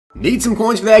Need some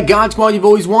coins for that God Squad you've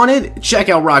always wanted? Check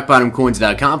out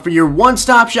rockbottomcoins.com for your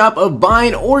one-stop shop of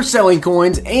buying or selling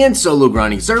coins and solo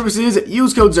grinding services.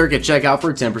 Use code Zirksee at checkout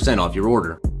for 10% off your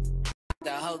order.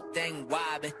 The whole thing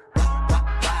wobbin',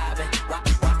 wobbin',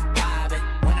 wobbin'.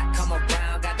 When I come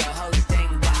around, got the whole thing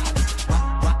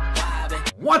wobbin'.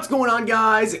 What's going on,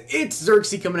 guys? It's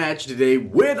Zirksee coming at you today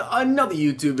with another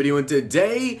YouTube video, and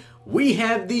today we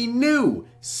have the new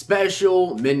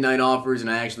special midnight offers,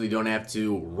 and I actually don't have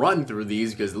to run through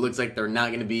these because it looks like they're not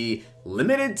going to be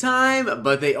limited time,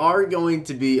 but they are going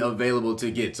to be available to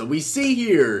get. So we see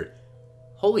here,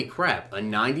 holy crap, a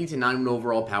 90 to 91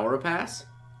 overall power pass.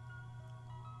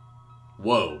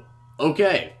 Whoa.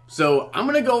 Okay, so I'm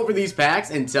going to go over these packs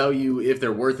and tell you if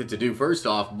they're worth it to do first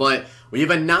off, but we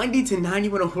have a 90 to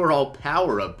 91 overall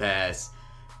power-up pass.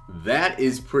 That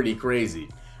is pretty crazy.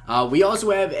 We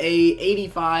also have a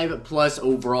 85 plus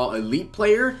overall elite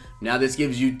player. Now this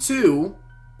gives you two,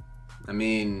 I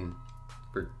mean,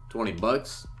 for 20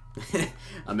 bucks.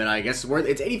 I mean, I guess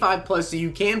it's 85 plus, so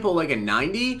you can pull like a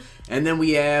 90. And then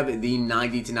we have the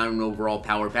 90 to 91 overall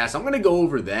power pass. I'm going to go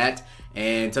over that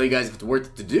and tell you guys if it's worth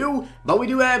it to do. But we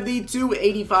do have the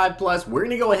 285 plus. We're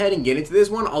going to go ahead and get into this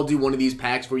one. I'll do one of these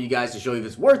packs for you guys to show you if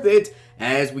it's worth it,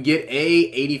 as we get a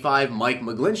 85 Mike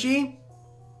McGlinchey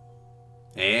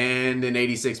and an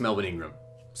 86 Melvin Ingram.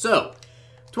 So,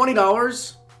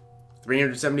 $20,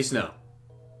 370 snow.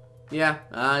 Yeah,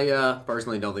 I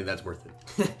personally don't think that's worth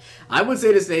it. I would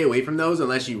say to stay away from those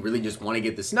unless you really just want to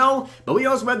get the snow. But we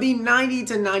also have the 90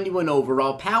 to 91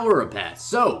 overall power pass.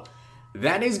 So,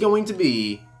 that is going to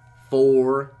be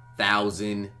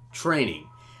 4,000 training.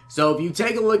 So, if you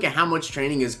take a look at how much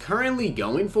training is currently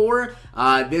going for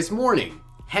this morning,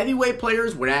 heavyweight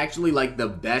players were actually like the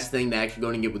best thing to actually go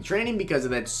and get with training because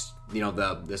of that, you know,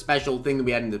 the special thing that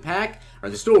we had in the pack or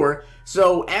the store.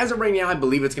 So as of right now, I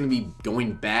believe it's going to be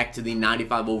going back to the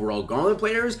 95 overall gauntlet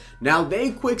players. Now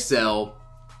they quick sell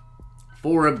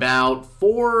for about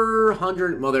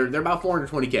 400, well, they're about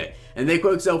 420k, and they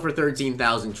quick sell for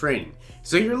 13,000 training.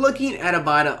 So you're looking at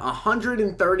about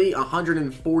 130,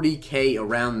 140k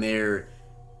around there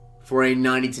for a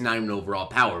 90 to 91 overall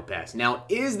power pass. Now,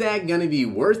 is that going to be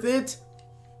worth it?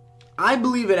 I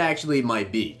believe it actually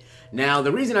might be. Now,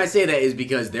 the reason I say that is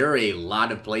because there are a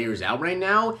lot of players out right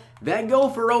now that go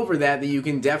for over that you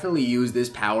can definitely use this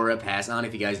power up pass on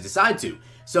if you guys decide to.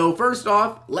 So, first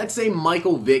off, let's say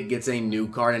Michael Vick gets a new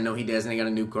card. I know he hasn't got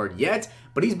a new card yet,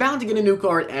 but he's bound to get a new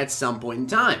card at some point in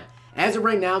time. As of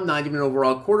right now, 91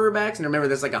 overall quarterbacks, and remember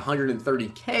that's like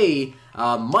 130k.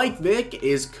 Mike Vick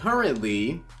is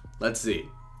currently, let's see,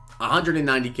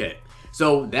 190k.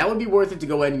 So that would be worth it to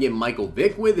go ahead and get Michael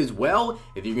Vick with as well,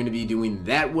 if you're going to be doing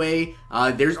that way.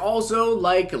 There's also,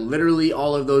 like, literally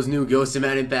all of those new Ghost of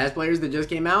Madden pass players that just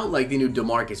came out, like the new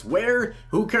DeMarcus Ware,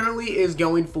 who currently is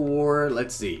going for,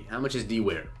 let's see, how much is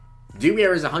D-Ware?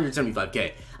 D-Ware is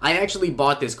 175k. I actually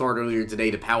bought this card earlier today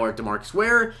to power up DeMarcus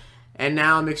Ware, and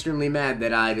now I'm extremely mad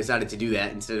that I decided to do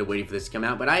that instead of waiting for this to come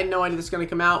out. But I had no idea this was going to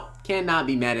come out. Cannot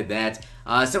be mad at that.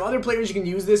 Some other players you can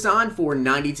use this on for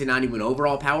 90 to 91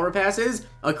 overall power passes.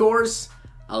 Of course,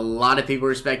 a lot of people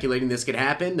are speculating this could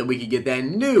happen, that we could get that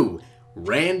new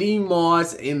Randy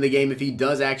Moss in the game if he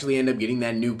does actually end up getting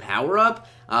that new power up.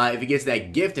 If he gets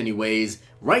that gift anyways.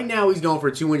 Right now he's going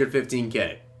for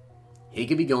 215k. He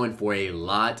could be going for a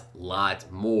lot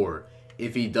more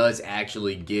if he does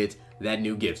actually get that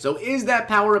new gift. So is that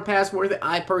power up pass worth it?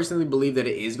 I personally believe that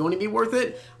it is going to be worth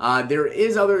it. There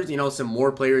is others, you know, some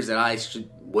more players that I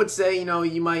would say, you know,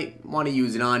 you might want to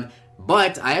use it on.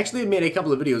 But I actually have made a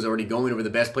couple of videos already going over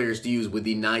the best players to use with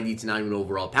the 90 to 91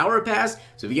 overall power up pass.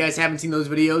 So if you guys haven't seen those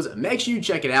videos, make sure you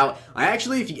check it out. I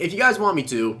actually, if you guys want me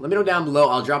to, let me know down below.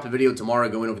 I'll drop a video tomorrow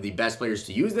going over the best players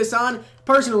to use this on.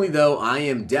 Personally though, I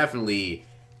am definitely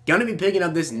gonna be picking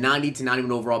up this 90 to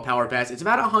 91 overall power pass. It's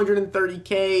about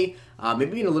 130k,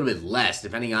 maybe even a little bit less,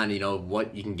 depending on, you know,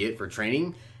 what you can get for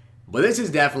training. But this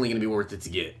is definitely gonna be worth it to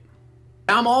get.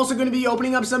 I'm also going to be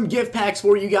opening up some gift packs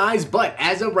for you guys, but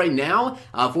as of right now,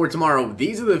 for tomorrow,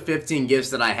 these are the 15 gifts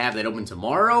that I have that open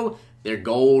tomorrow. They're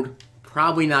gold.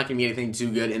 Probably not going to be anything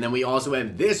too good. And then we also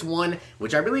have this one,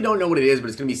 which I really don't know what it is, but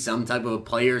it's going to be some type of a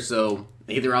player. So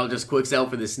either I'll just quick sell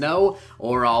for the snow,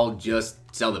 or I'll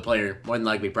just sell the player. More than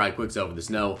likely, probably quick sell for the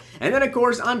snow. And then, of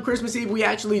course, on Christmas Eve, we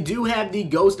actually do have the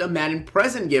Ghost of Madden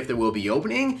present gift that we'll be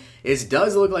opening. It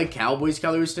does look like Cowboys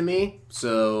colors to me,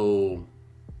 so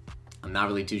I'm not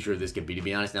really too sure if this could be, to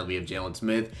be honest, now that we have Jalen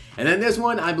Smith. And then this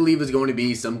one, I believe, is going to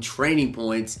be some training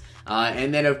points.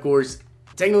 And then, of course,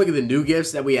 taking a look at the new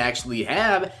gifts that we actually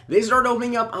have, they start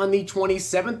opening up on the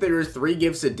 27th. There are 3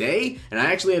 gifts a day, and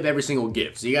I actually have every single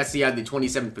gift. So you guys see I have the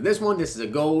 27th for this one. This is a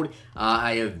gold.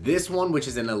 I have this one, which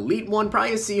is an elite one,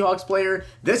 probably a Seahawks player.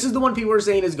 This is the one people are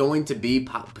saying is going to be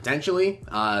potentially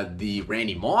the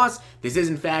Randy Moss. This is,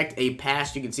 in fact, a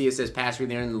pass. You can see it says pass right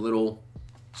there in the little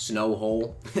snow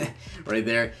hole right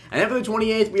there. And then for the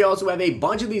 28th, we also have a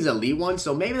bunch of these elite ones,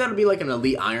 so maybe that'll be like an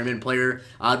elite Ironman player.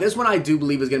 This one I do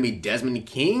believe is going to be Desmond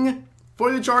King for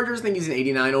the Chargers. I think he's an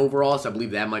 89 overall, so I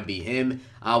believe that might be him.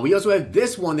 We also have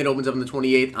this one that opens up on the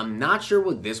 28th. I'm not sure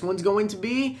what this one's going to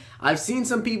be. I've seen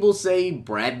some people say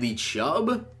Bradley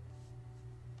Chubb.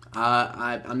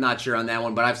 I'm not sure on that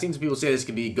one, but I've seen some people say this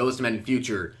could be Ghost of Men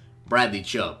Future Bradley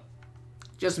Chubb.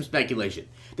 Just some speculation.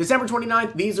 December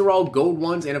 29th, these are all gold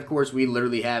ones, and of course, we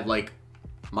literally have, like,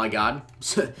 my God,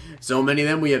 so many of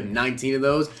them. We have 19 of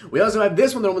those. We also have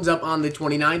this one that opens up on the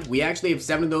 29th. We actually have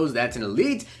 7 of those. That's an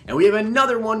elite. And we have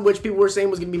another one, which people were saying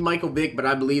was going to be Michael Vick, but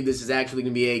I believe this is actually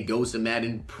going to be a Ghost of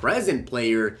Madden present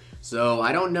player. So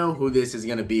I don't know who this is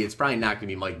going to be. It's probably not going to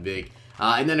be Mike Vick.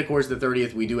 And then, of course, the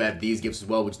 30th, we do have these gifts as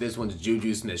well, which this one's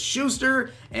Juju Smith-Schuster,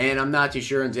 and I'm not too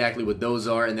sure exactly what those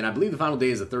are. And then I believe the final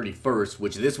day is the 31st,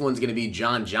 which this one's going to be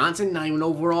John Johnson, not even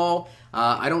overall.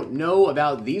 I don't know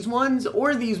about these ones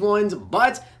or these ones,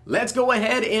 but let's go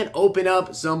ahead and open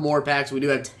up some more packs. We do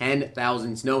have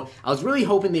 10,000 snow. I was really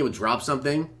hoping they would drop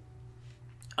something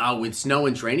with snow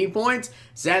and training points.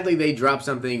 Sadly, they dropped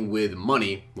something with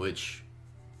money, which...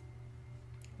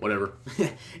 whatever.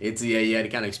 It's, yeah, you had to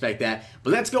kind of expect that.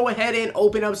 But let's go ahead and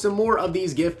open up some more of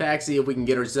these gift packs, see if we can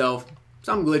get ourselves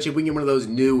some glitch. If we can get one of those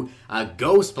new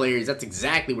ghost players, that's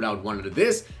exactly what I would want out of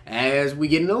this. As we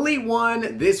get an elite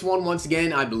one, this one, once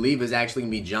again, I believe is actually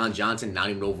going to be John Johnson, not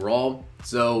even overall.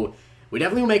 So we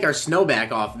definitely will make our snow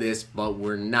back off this, but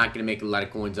we're not going to make a lot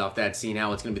of coins off that, seeing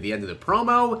how it's going to be the end of the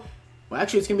promo. Well,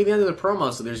 actually, it's going to be the end of the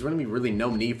promo, so there's going to be really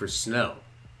no need for snow.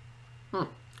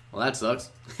 Well, that sucks.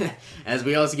 As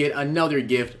we also get another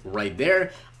gift right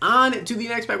there. On to the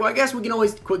next pack. Well, I guess we can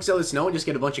always quick sell the snow and just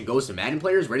get a bunch of Ghost of Madden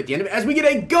players right at the end of it. As we get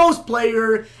a Ghost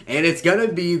player, and it's going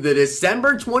to be the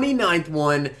December 29th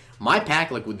one. My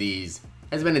pack luck with these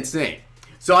has been insane.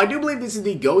 So I do believe this is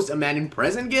the Ghost of Madden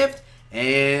present gift,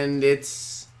 and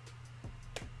it's...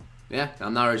 yeah,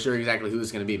 I'm not really sure exactly who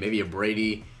it's going to be. Maybe a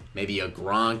Brady, maybe a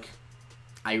Gronk.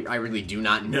 I really do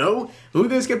not know who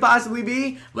this could possibly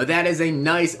be, but that is a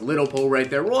nice little pull right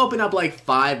there. We'll open up like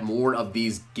 5 more of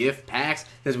these gift packs,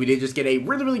 because we did just get a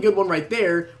really, really good one right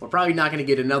there. We're probably not going to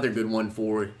get another good one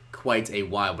for quite a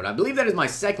while, but I believe that is my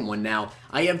second one now.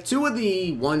 I have 2 of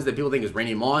the ones that people think is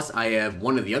Randy Moss. I have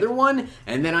 1 of the other one,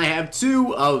 and then I have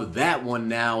 2 of that one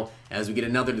now, as we get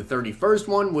another, the 31st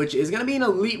one, which is going to be an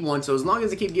elite one, so as long as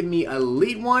they keep giving me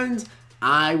elite ones,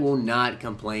 I will not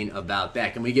complain about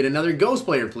that. Can we get another Ghost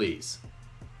player, please?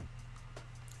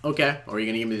 Okay, or you're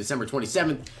going to give me December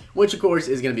 27th, which, of course,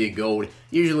 is going to be a gold.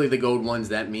 Usually the gold ones,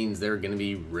 that means they're going to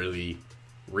be really,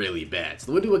 really bad.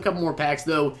 So we'll do a couple more packs,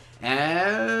 though,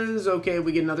 as, okay,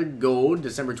 we get another gold.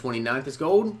 December 29th is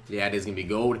gold. Yeah, it is going to be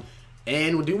gold.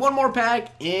 And we'll do one more pack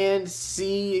and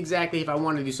see exactly if I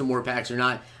want to do some more packs or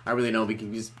not. I really don't,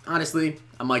 because honestly,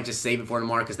 I might just save it for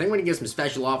tomorrow, because then we're going to get some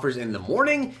special offers in the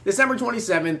morning, December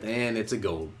 27th, and it's a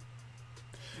gold.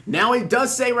 Now, it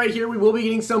does say right here we will be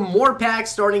getting some more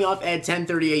packs starting off at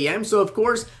 10:30 a.m. So, of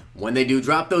course, when they do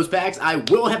drop those packs, I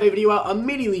will have a video out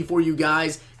immediately for you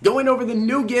guys going over the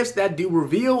new gifts that do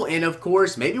reveal. And, of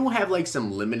course, maybe we'll have, like,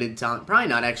 some limited time. Probably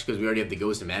not, actually, because we already have the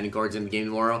Ghost of Madden cards in the game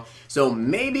tomorrow. So,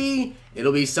 maybe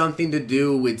it'll be something to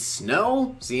do with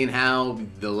snow, seeing how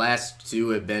the last 2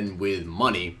 have been with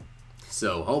money.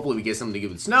 So hopefully we get something to do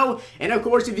with snow. And of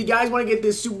course, if you guys want to get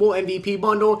this Super Bowl MVP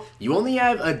bundle, you only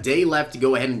have a day left to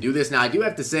go ahead and do this. Now, I do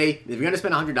have to say, if you're going to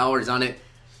spend $100 on it,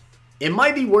 it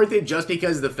might be worth it just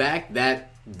because of the fact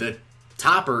that the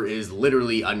topper is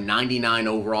literally a 99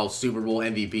 overall Super Bowl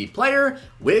MVP player,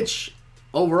 which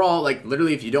overall, like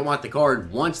literally if you don't want the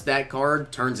card, once that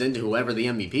card turns into whoever the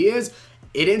MVP is,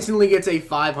 it instantly gets a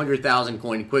 500,000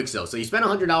 coin quick sell. So you spend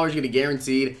 $100, you get a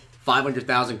guaranteed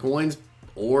 500,000 coins,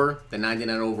 or the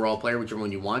 99 overall player, whichever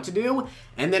one you want to do.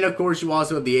 And then, of course, you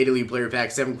also have the 8 Elite Player Pack,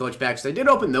 7 Clutch Packs. I did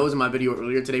open those in my video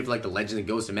earlier today for, like, the Legends and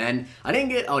Ghosts of Men. I didn't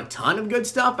get a ton of good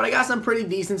stuff, but I got some pretty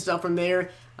decent stuff from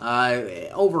there.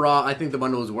 Overall, I think the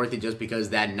bundle is worth it just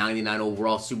because that 99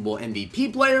 overall Super Bowl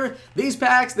MVP player. These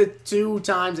packs, the 2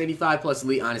 times 85 plus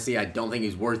elite, honestly, I don't think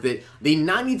is worth it. The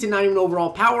 90 to 91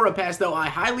 overall power-up pass, though, I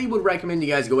highly would recommend you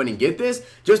guys go ahead and get this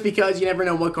just because you never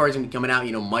know what card's going to be coming out.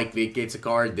 You know, Mike Vick gets a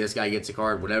card, this guy gets a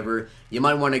card, whatever. You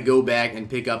might want to go back and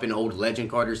pick up an old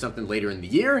legend card or something later in the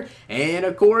year. And,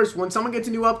 of course, when someone gets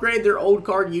a new upgrade, their old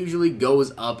card usually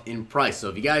goes up in price. So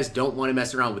if you guys don't want to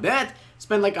mess around with that,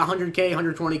 spend like 100K,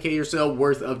 120K or so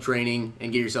worth of training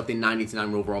and get yourself the 90 to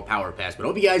 91 overall power pass. But I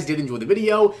hope you guys did enjoy the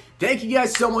video. Thank you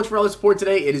guys so much for all the support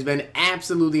today. It has been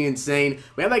absolutely insane.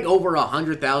 We have like over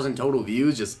 100,000 total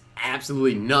views. Just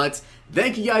absolutely nuts.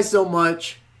 Thank you guys so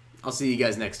much. I'll see you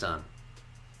guys next time.